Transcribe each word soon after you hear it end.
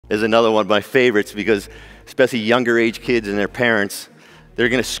is another one of my favorites because especially younger age kids and their parents, they're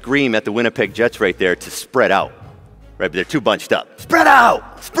going to scream at the Winnipeg Jets right there to spread out, right? But they're too bunched up. Spread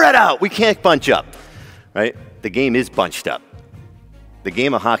out! Spread out! We can't bunch up, right? The game is bunched up. The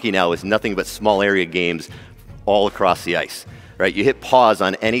game of hockey now is nothing but small area games all across the ice, right? You hit pause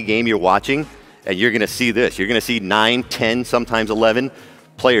on any game you're watching, and you're going to see this. You're going to see 9, 10, sometimes 11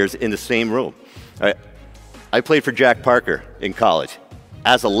 players in the same room. Right? I played for Jack Parker in college.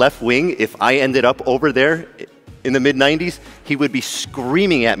 As a left wing, if I ended up over there in the mid-90s, he would be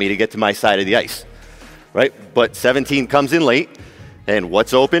screaming at me to get to my side of the ice, right? But 17 comes in late, and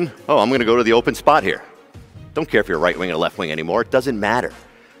what's open? Oh, I'm going to go to the open spot here. Don't care if you're right wing or left wing anymore. It doesn't matter,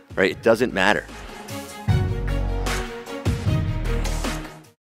 right? It doesn't matter.